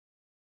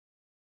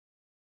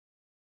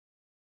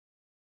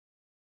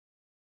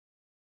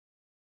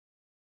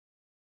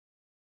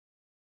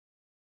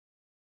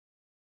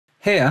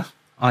Here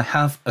I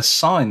have a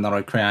sign that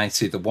I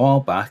created a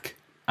while back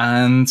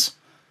and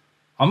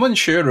I'm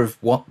unsure of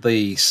what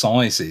the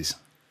size is.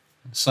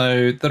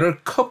 So there are a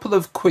couple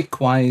of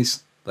quick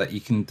ways that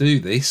you can do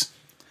this.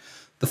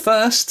 The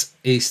first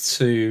is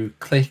to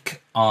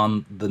click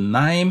on the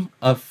name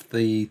of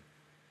the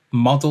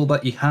model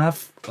that you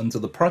have under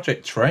the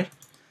project tree.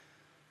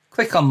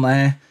 Click on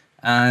there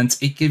and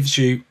it gives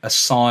you a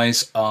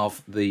size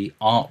of the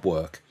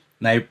artwork.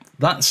 Now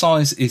that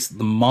size is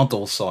the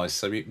model size,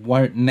 so it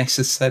won't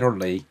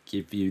necessarily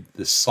give you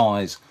the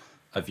size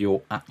of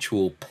your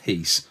actual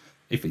piece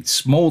if it's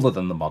smaller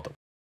than the model.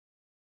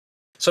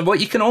 So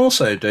what you can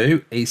also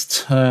do is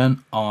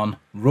turn on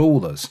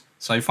rulers.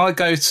 So if I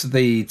go to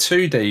the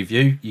 2D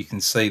view, you can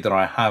see that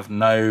I have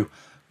no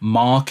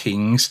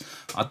markings.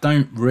 I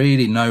don't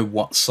really know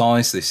what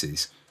size this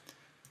is.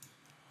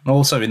 And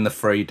also in the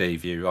 3D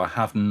view, I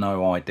have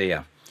no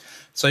idea.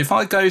 So if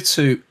I go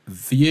to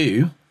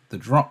view, the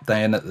drop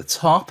down at the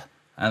top,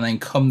 and then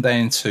come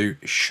down to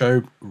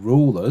show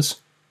rulers,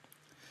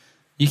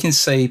 you can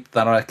see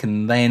that I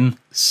can then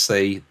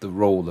see the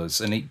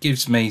rulers, and it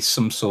gives me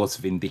some sort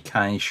of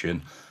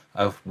indication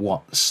of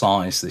what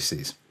size this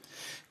is.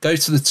 Go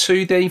to the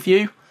 2D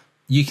view,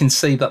 you can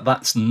see that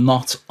that's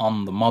not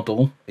on the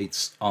model,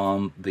 it's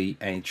on the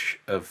edge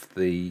of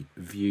the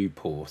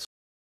viewport.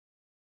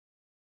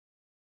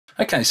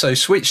 Okay, so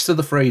switch to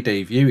the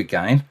 3D view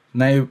again.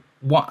 Now,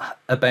 what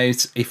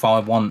about if I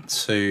want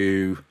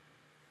to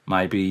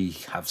maybe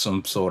have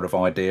some sort of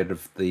idea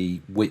of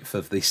the width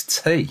of this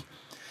T?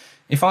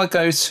 If I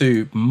go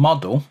to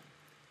model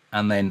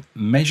and then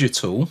measure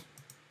tool,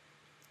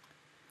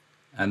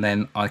 and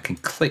then I can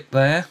click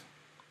there,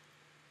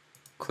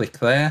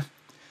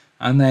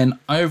 and then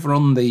over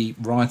on the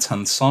right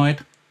hand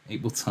side,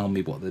 it will tell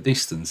me what the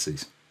distance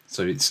is.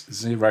 So it's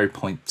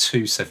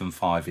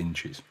 0.275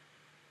 inches.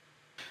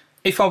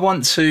 If I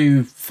want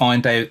to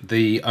find out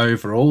the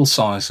overall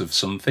size of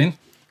something,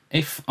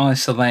 if I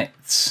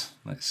select,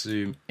 let's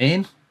zoom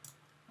in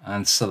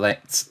and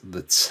select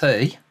the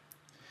T,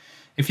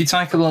 if you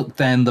take a look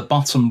down the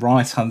bottom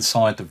right hand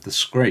side of the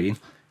screen,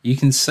 you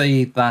can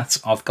see that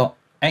I've got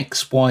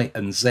X, Y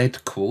and Z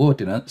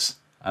coordinates,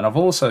 and I've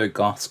also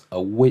got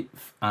a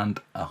width and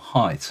a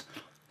height.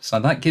 So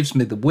that gives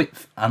me the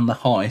width and the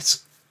height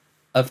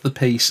of the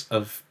piece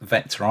of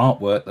vector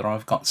artwork that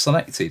I've got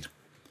selected.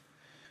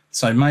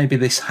 So maybe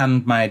this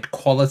handmade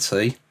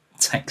quality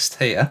text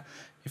here,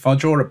 if I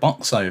draw a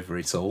box over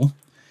it all,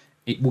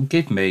 it will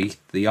give me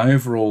the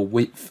overall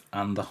width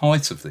and the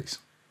height of this.